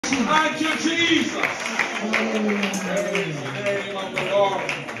Thank you, Jesus. Praise the name of the Lord.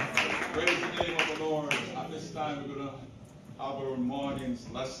 Praise the name of the Lord. At this time, we're going to have our morning's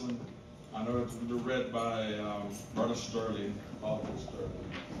lesson. And it will be read by Brother Sterling, Author Sterling.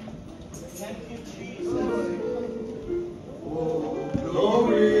 Thank you, Jesus. Oh,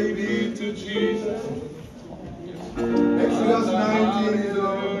 glory be to Jesus. Exodus 19 is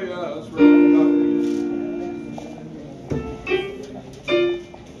glory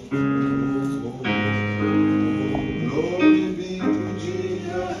be to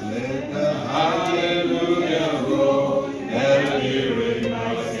Jesus. Let the hallelujah roll. Let the hearing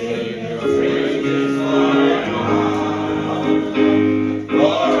my Savior praise His Lord. For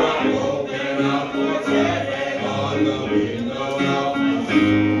I'm open up for heaven on the window of my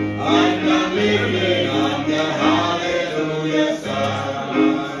soul. I'm not living on the hallelujah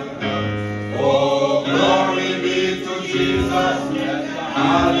side. Oh, glory be to Jesus. Let the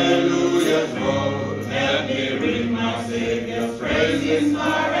hallelujahs roll. Let me ring my Savior's praises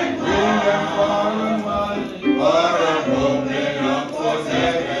far and wide. For I'm open up for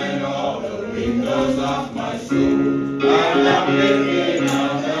heaven all the windows of my soul. I'm not living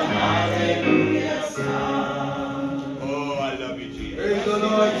on the hallelujah side. Oh, I love you, Jesus. Praise the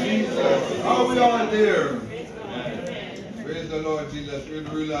Lord Jesus. Are we all there? Praise the Lord Jesus. We'll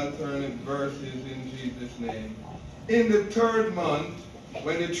read alternate verses in Jesus' name. In the third month,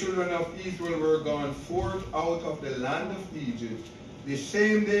 when the children of Israel were gone forth out of the land of Egypt, the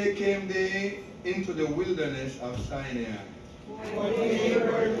same day came they into the wilderness of Sinai. For they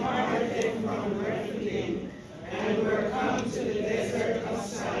were departed from Rephidim, and were come to the desert of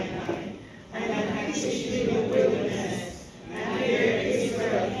Sinai, and had pitched in the wilderness, and there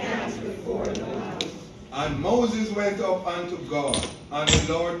Israel camped before the mount. And Moses went up unto God, and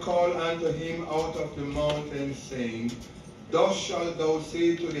the Lord called unto him out of the mountain, saying, Thus shalt thou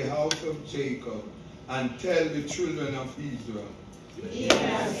say to the house of Jacob, and tell the children of Israel. Ye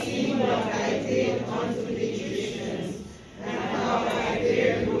have seen what I did unto the Egyptians, and how I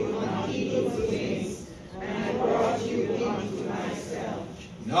bare you on eagle's wings, and I brought you unto myself.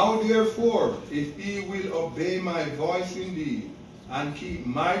 Now therefore, if ye will obey my voice indeed, and keep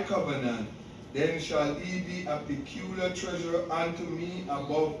my covenant, then shall ye be a peculiar treasure unto me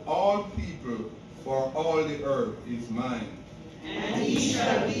above all people, for all the earth is mine. And ye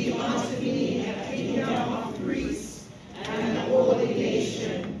shall be unto me a kingdom of priests, and a holy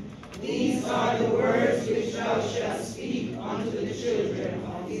nation. These are the words which thou shalt speak unto the children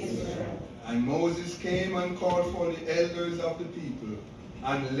of Israel. And Moses came and called for the elders of the people,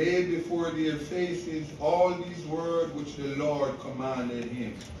 and laid before their faces all these words which the Lord commanded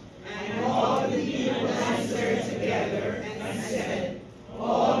him. And all the people answered together and said,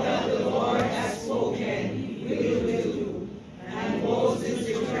 All that the Lord has spoken we will do. And Moses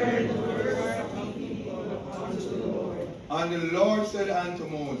returned the words of the people unto the Lord. And the Lord said unto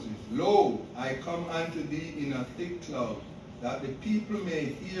Moses, Lo, I come unto thee in a thick cloud, that the people may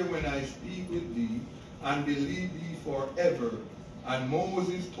hear when I speak with thee, and believe thee forever. And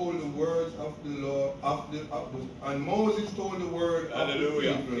Moses told the words of the Lord and Moses told the word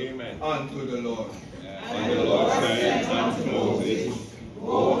Hallelujah. of the people Amen. unto the Lord. And the Lord said unto Moses,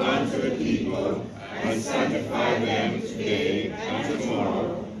 Go unto the people, and sanctify them today and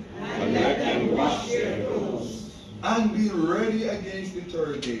tomorrow, and let them wash their clothes. And be ready against the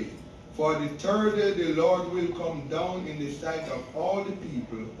third day. For the third day the Lord will come down in the sight of all the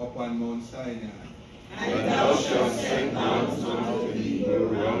people upon Mount Sinai. And thou shalt send out unto the people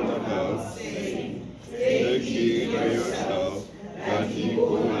round about, saying, Take heed to yourselves, that ye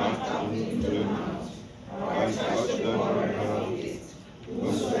go not up into the mount, or touch the border of it.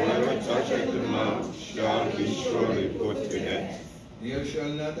 Whosoever toucheth the mount shall be surely put to death. There shall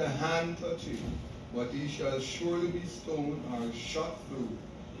not a hand touch it, but he shall surely be stoned or shot through.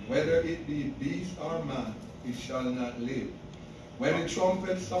 Whether it be beast or man, it shall not live. When the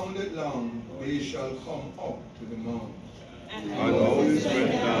trumpet sounded long, they shall come up to the mount. And Moses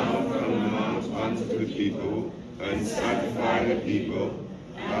went down from the mount unto the people, and sanctified the people,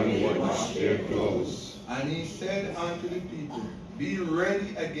 and washed their clothes. And he said unto the people, Be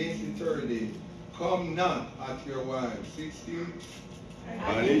ready against the third day. Come not at your wives. 16.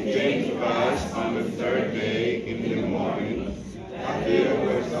 And it came to pass on the third day in the morning, that there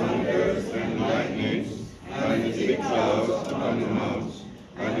were thunders and lightnings, and the thick clouds upon the mount,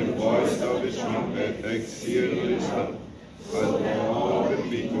 and the voice of the trumpet exceedingly loud, and all the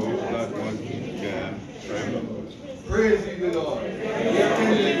people that was in the camp trembled. Praise ye the Lord.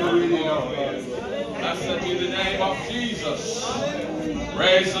 Blessed be the name of Jesus.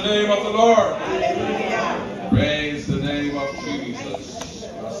 Praise the name of the Lord. Praise the name of Jesus.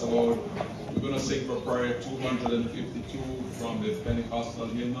 Pastor to sing for prayer 252 from the Pentecostal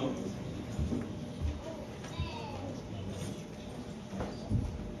hymnal.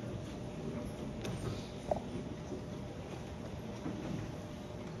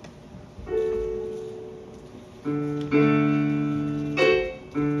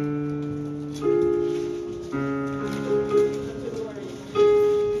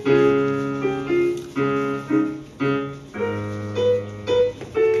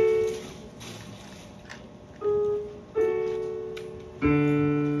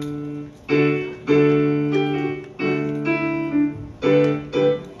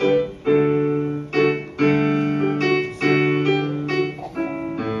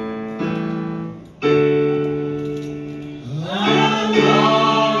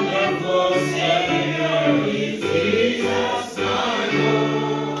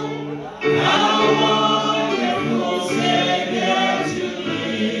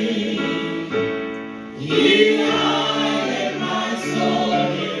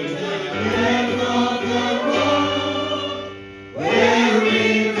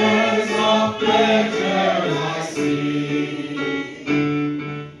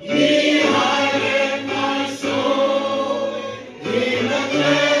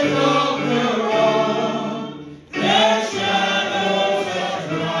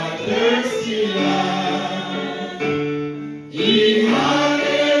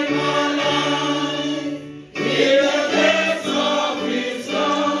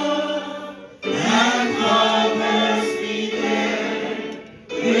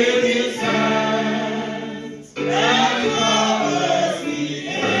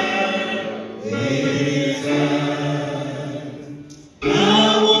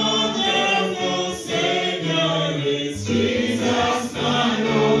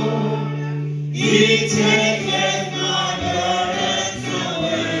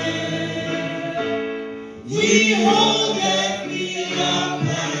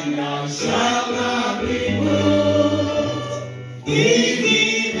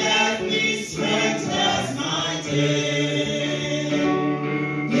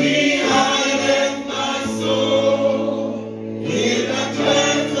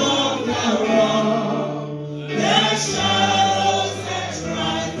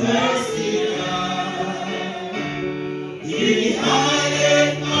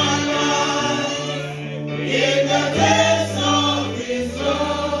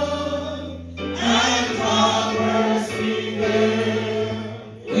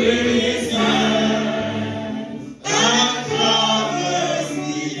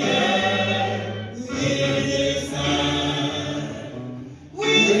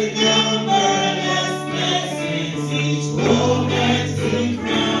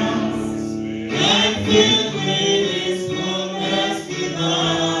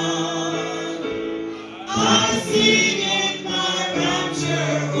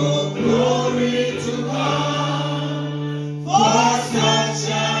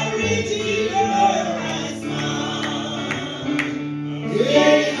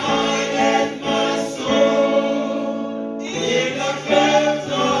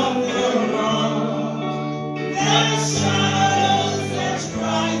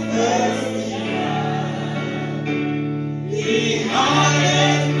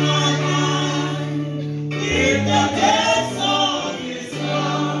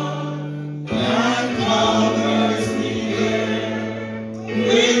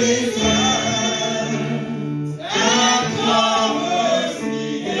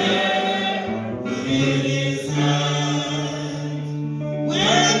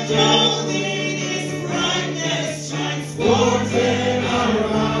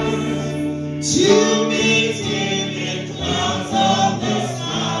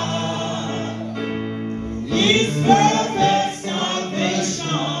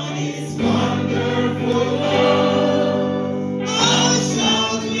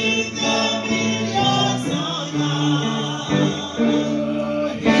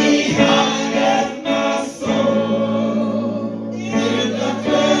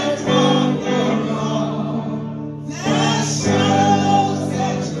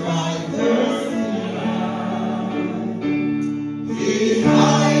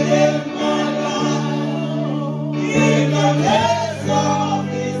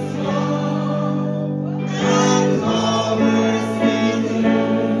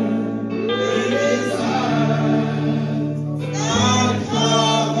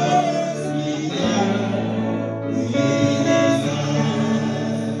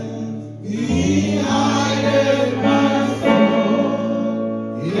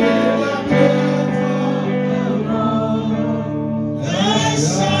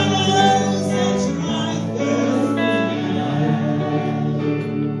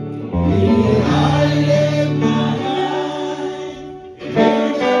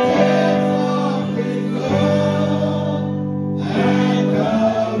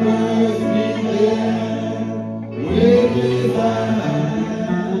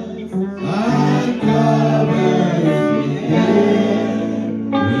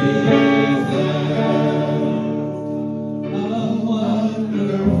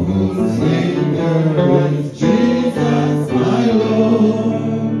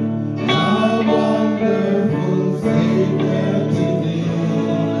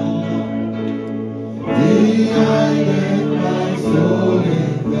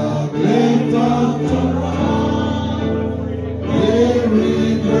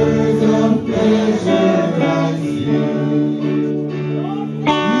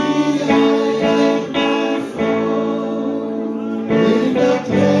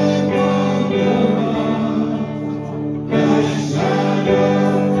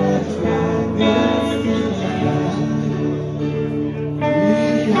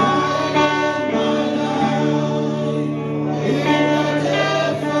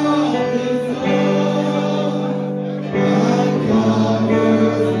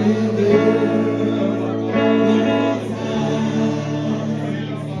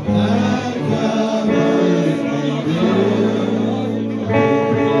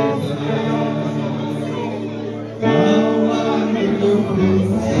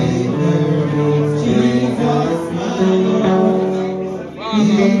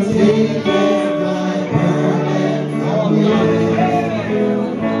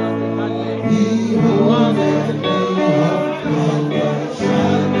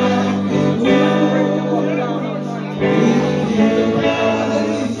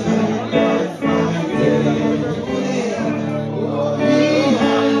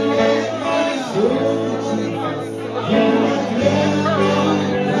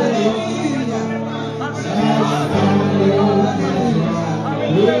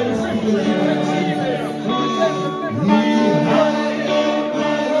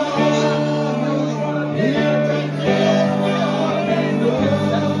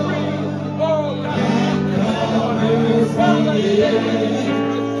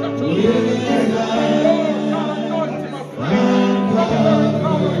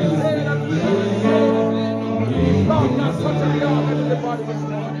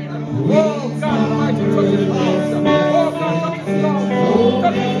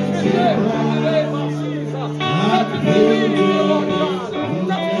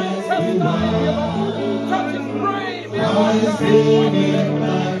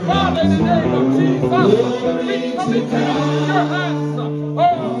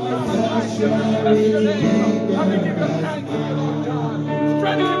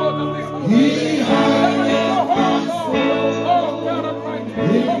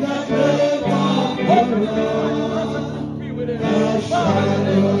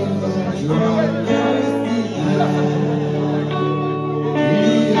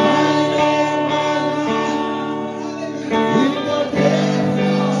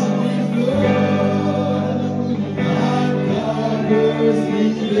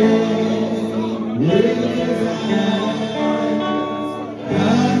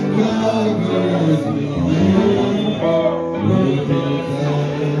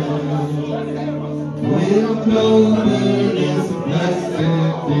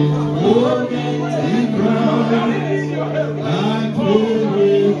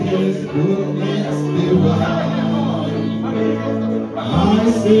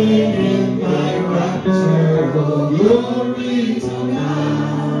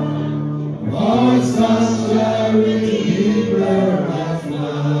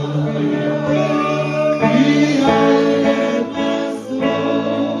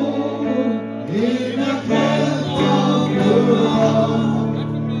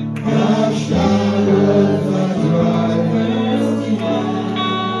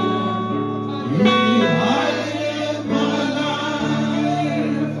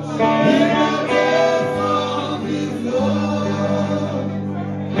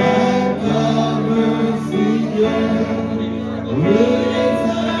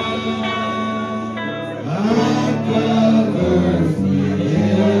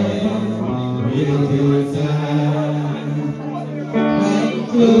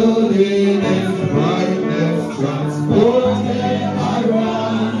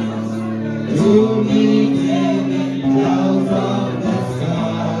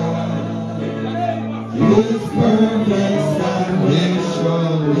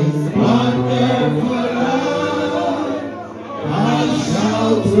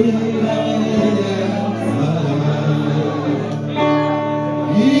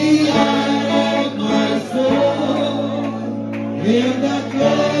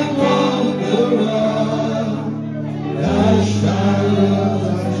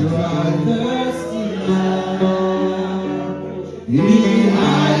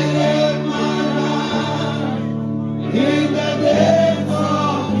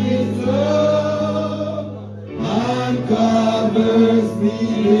 Covers me.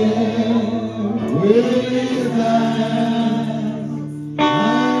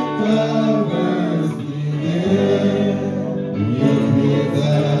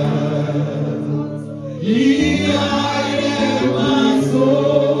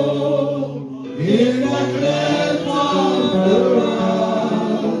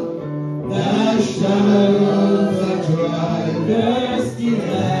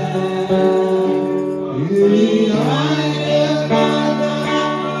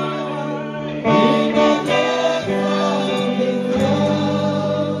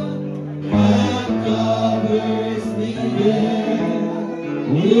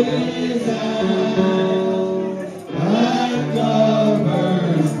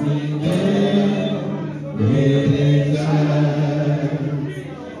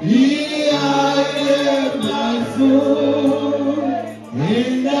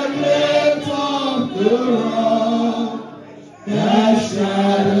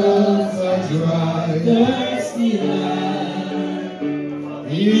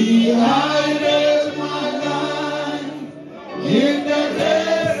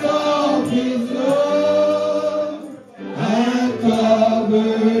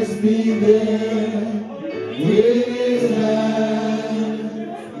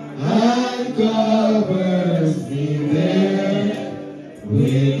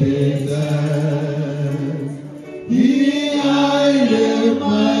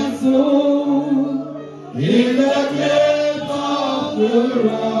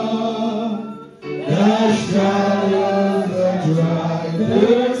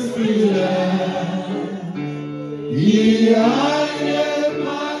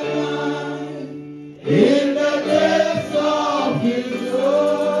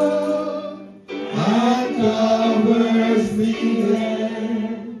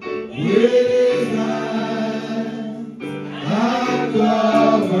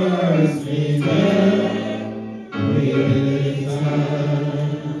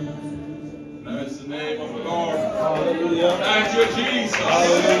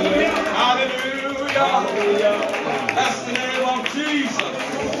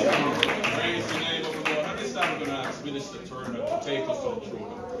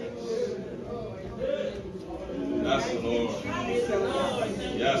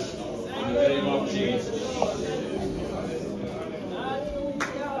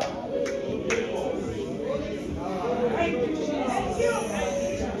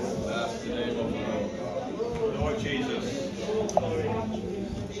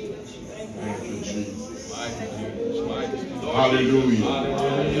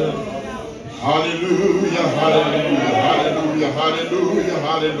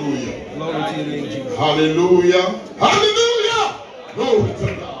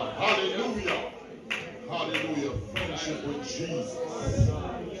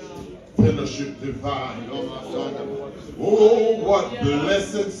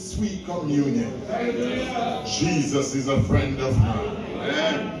 Jesus is a friend of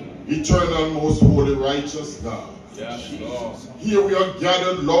mine. Eternal, most holy, righteous God. Here we are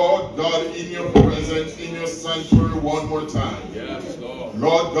gathered, Lord God, in your presence, in your sanctuary one more time.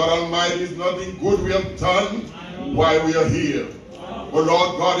 Lord God Almighty, is nothing good we have done while we are here. But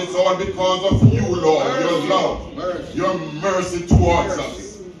Lord God, it's all because of you, Lord, your love, your mercy towards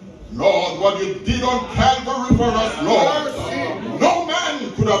us. Lord, what you did on Calvary for us, Lord, no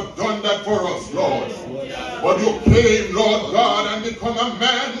man could have done that for us, Lord. But you came, Lord God, and become a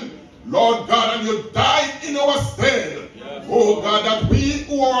man, Lord God, and you died in our stead. Oh God, that we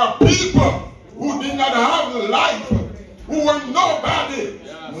who are people who did not have life, who were nobody,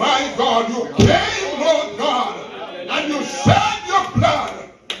 my God, you came, Lord God, and you shed your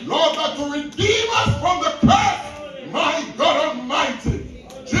blood, Lord God, to redeem us from the curse, my God Almighty.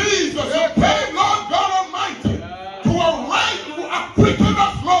 Jesus, you came, Lord God Almighty, to acquitting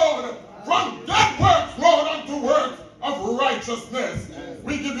us, Lord, from dead works, Lord, unto works of righteousness.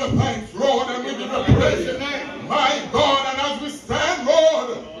 We give you thanks, Lord, and we give you praise, my God. And as we stand,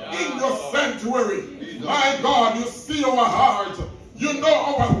 Lord, in your sanctuary, my God, you see our hearts, you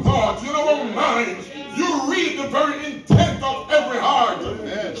know our thoughts, you know our minds, you read the very intent of every heart,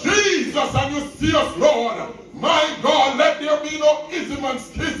 Jesus, and you see us, Lord. My God, let there be no ism and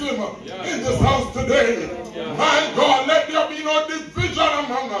schism in this house today. My God, let there be no division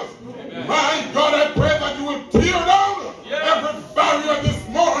among us. My God, I pray that you will tear down every barrier this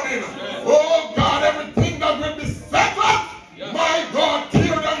morning. Oh God, everything that will beset us, my God,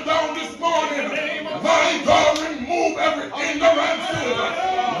 tear them down this morning. My God, remove every ignorance.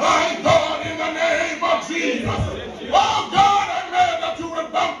 My God, in the name of Jesus. Oh God, I pray that you will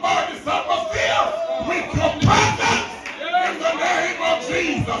bombard this atmosphere with your presence in the name of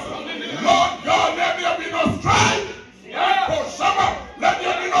Jesus. Lord God, let there be no strife. Let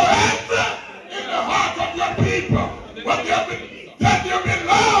there be no envy in the heart of your people. Let there be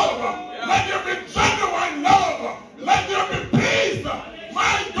love. Let there be genuine love. Let there be peace.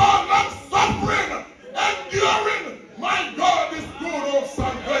 My God, long suffering, enduring. My God, this good old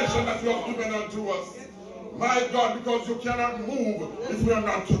salvation that you have given unto us. My God, because you cannot move if we are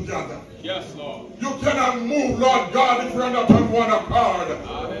not together. Yes, Lord. You cannot move, Lord God, if we are not on one accord.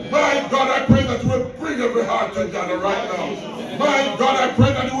 My God, I pray that you will bring every heart together right now. My God, I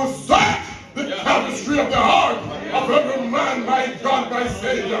pray that you will search the chemistry of the heart of every man, my God, my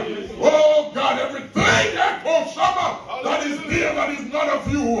Savior. Oh God, everything that is there that is not of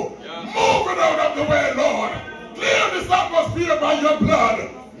you, move it out of the way, Lord. Clear this atmosphere by your blood.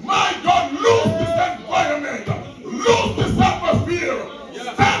 My God, loose this environment. Loose this atmosphere.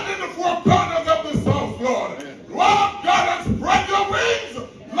 Stand in the four corners of this house, Lord. Lord God, and spread your wings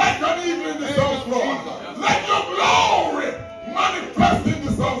like an eagle in this house, Lord. Let your glory manifest in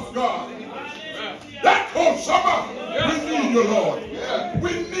this house, God. That Shama, we need you, Lord.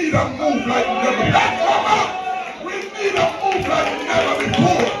 We need a move like never. That Shama, we need a move like never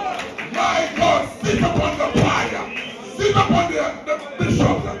before. My God, sit upon the fire. Sit upon the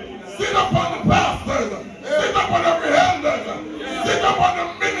bishop. Sit upon the pastors. Sit upon every elder. Sit upon the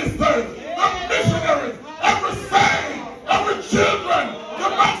ministers, the missionaries, every saint, every children, the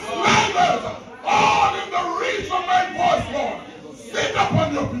backsliders, all in the reach of my voice, Lord. Sit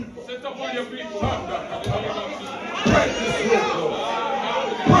upon your people. Sit upon your people. Break this yoke, Lord.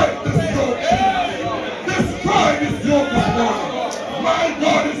 Break this yoke, Jesus. Destroy this yoke this morning. My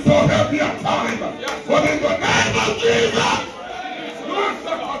God is so heavy at times. But in the name of Jesus,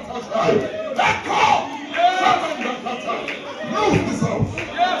 let go. Loose this house.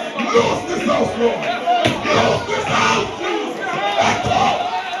 Loose this house, Lord. Loose this house, Jesus. Let go.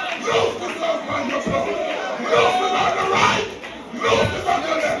 Loose this house by your blood. Loose it on the right. Loose it on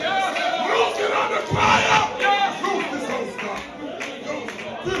the left. Loose it on the fire. Loose this house, God.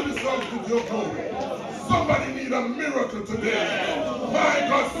 Fill this house with your glory. Somebody need a miracle today. My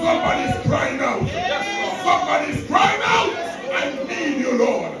God, somebody's crying out. Somebody's crying out. I need you,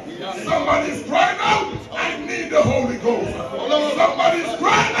 Lord. Somebody's crying out. I need the Holy Ghost. Somebody's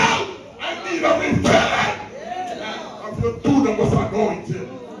crying out. I need a refilling of your dunamis anointing.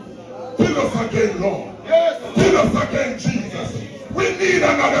 Fill us again, Lord. Fill us again, Jesus. We need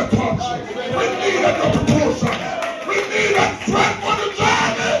another touch. We need another portion. We need a strength for the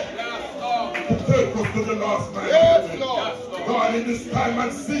journey. Take us to the last man. God, in this time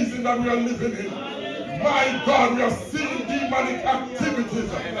and season that we are living in, my God, we are seeing demonic activities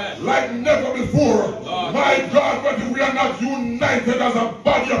like never before. My God, but if we are not united as a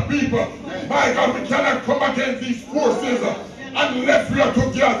body of people, my God, we cannot come against these forces unless we are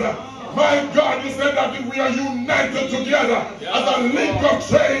together. My God, you said that if we are united together as a link of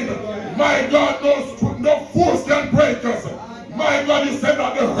chain, my God, no force can break us. My God, you said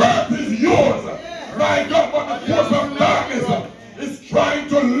that the earth is yours. My God, but the force of darkness is trying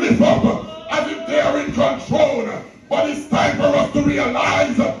to lift up as if they are in control. But it's time for us to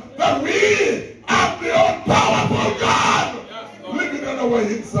realize that we have the all-powerful God living on our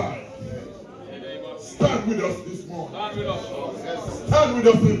inside. Stand with us this morning. Stand with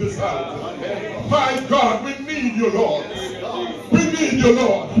us in this house. My God, we need you, Lord. We need you,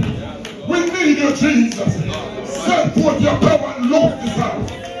 Lord. We need you, Jesus. Send forth your power and loose this house.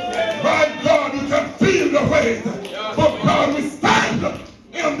 My God, you can feel the weight. But God, we stand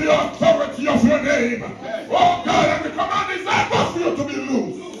in the authority of your name. Oh God, and we command this atmosphere to be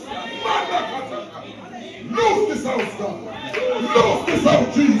loose. Loose this house, God. Loose this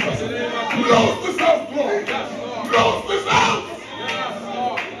house, Jesus. Loose this house, Lord. Loose this house.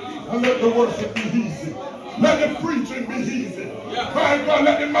 And let the worship be easy. Let the preaching be easy. My God,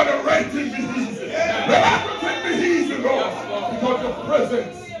 let the moderating be easy. Let everything be easy, Lord. Because your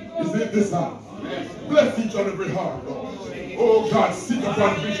presence is in this house. Bless each and every heart, Lord. Oh God, sit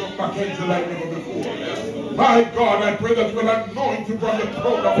upon Bishop Mackenzie like never before. My God, I pray that you will anoint him from the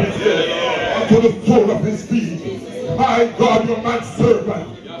throne of his head unto the sole of his feet. My God, your man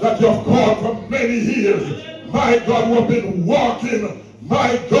servant that you have called for many years. My God, who have been walking,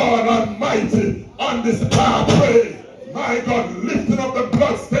 my God Almighty, on this pathway. My God, lifting up the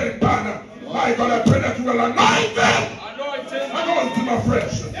bloodstained banner. My God, I pray that you will anoint him. Anoint him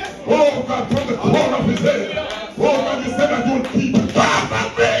afresh. Oh God, from the crown of his head. Oh God, you said that you would keep God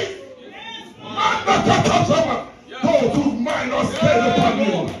and me. Those whose mind are stayed upon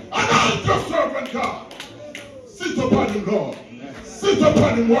you. Anoint your servant, God. Sit upon him, Lord. Sit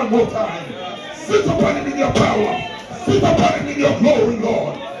upon him one more time. Sit upon him in your power. Sit upon him in your glory,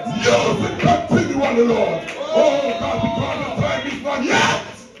 Lord. Use it continually, Lord. Oh God, because the time is not yet.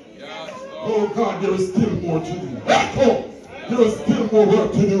 Oh God, there is still more to do. Echo, there is still more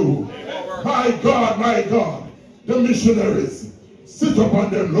work to do. My God, the missionaries, sit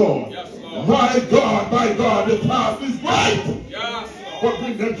upon them, Lord. My God, the task is great. But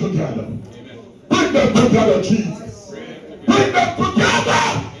bring them together. Bring them together, Jesus. Bring them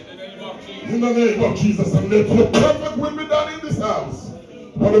together. In the name of Jesus, and let your perfect will be done in this house.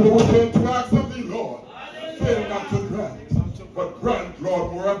 Whatever we came to ask of thee, Lord, fail not to grant, but grant,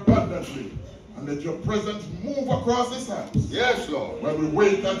 Lord, more abundantly. And let your presence move across this house. Yes, Lord. When we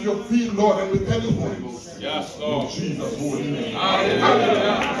wait at your feet, Lord, and we tell you thanks. Yes, Lord. In Jesus' holy name.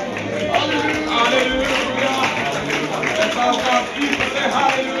 Hallelujah. Hallelujah. Let all God's people say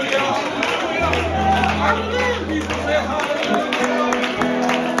hallelujah. Hallelujah. People say hallelujah.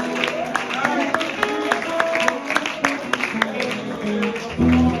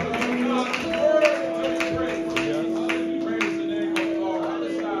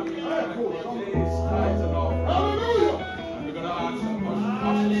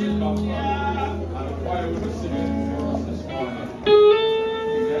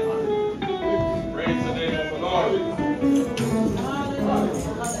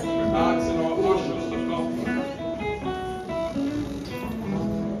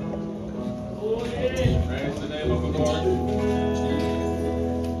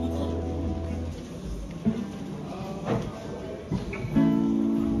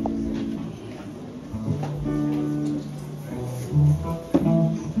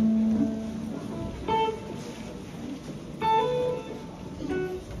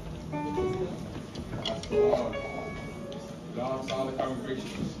 God, all the congregation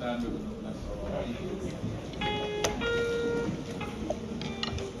to stand with us. That's all right.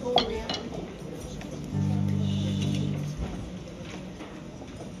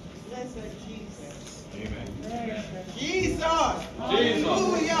 Blessed Jesus. Amen. Jesus. Jesus.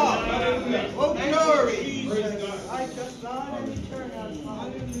 Hallelujah. Oh, glory. Righteous Lord and eternal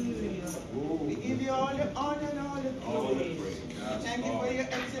Father. We give you all the honor and all the glory. Thank you for your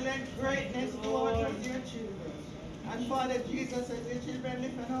excellent greatness towards us, dear children. And Father Jesus, as your children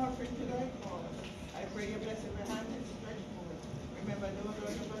lift an offering to thy cause, I pray you bless every hand and stretch forth. Remember, those who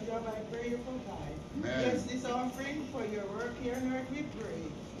are doing a job, I pray you provide. Bless this offering for your work here on earth, we pray.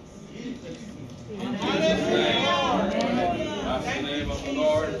 Jesus. Hallelujah. That's the name of the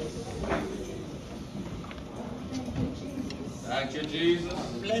Lord. Thank you, Jesus.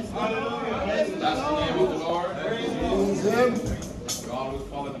 Bless the Lord. Bless the That's the name of the Lord. Praise him. God will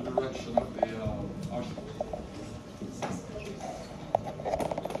follow the direction of the usher.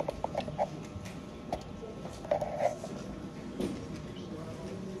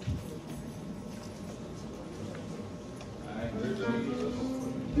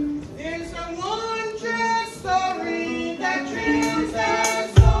 It's a wondrous story that thrills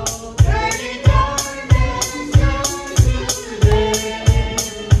us all, turning darkness to day.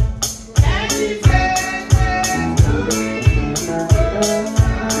 And we say,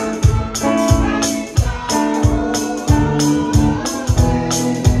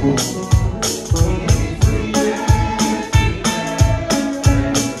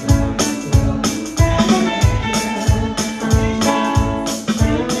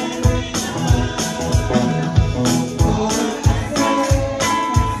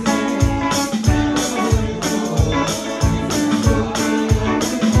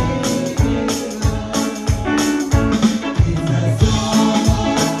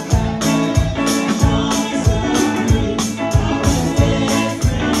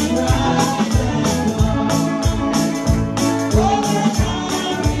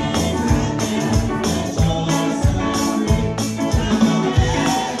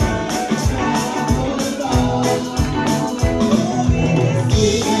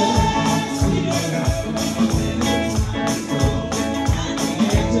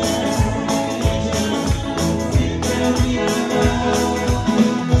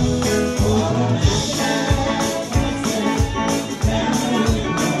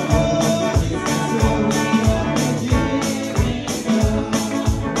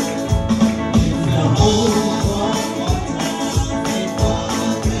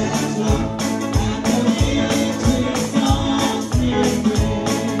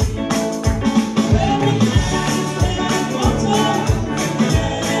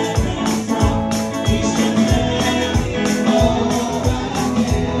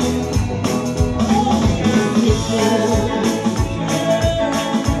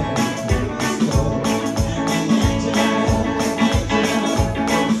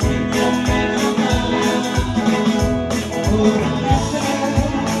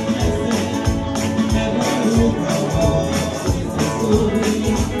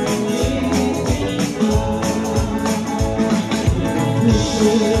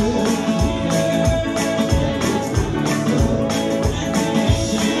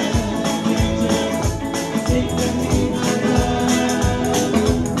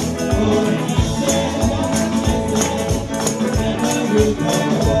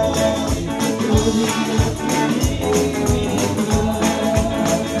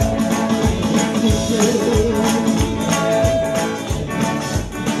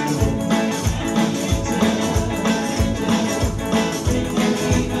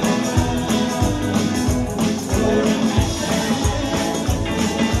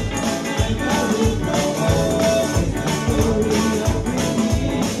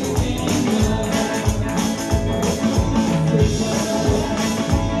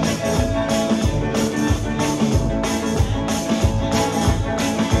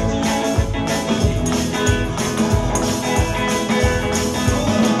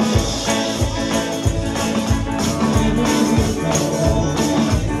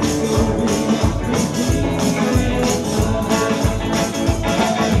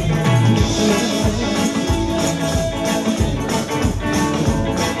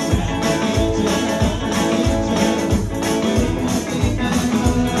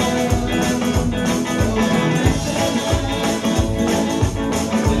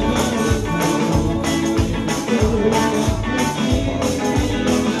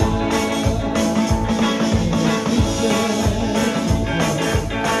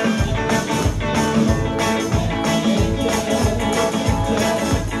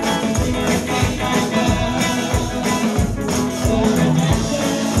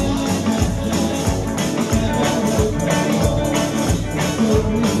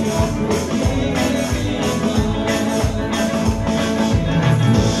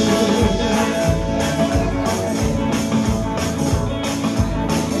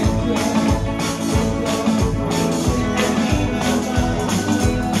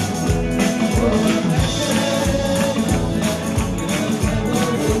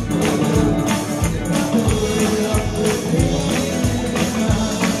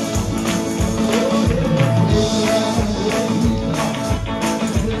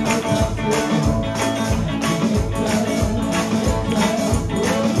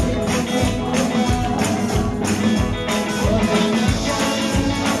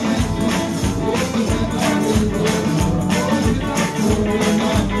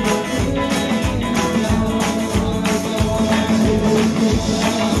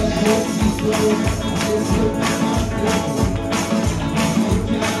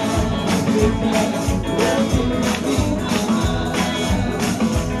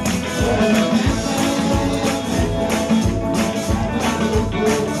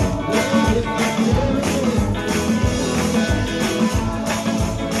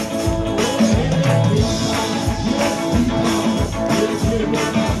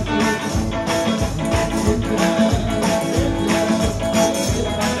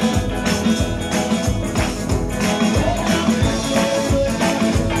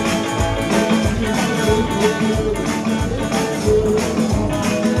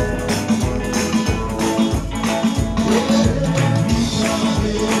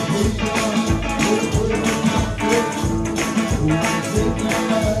 Hallelujah.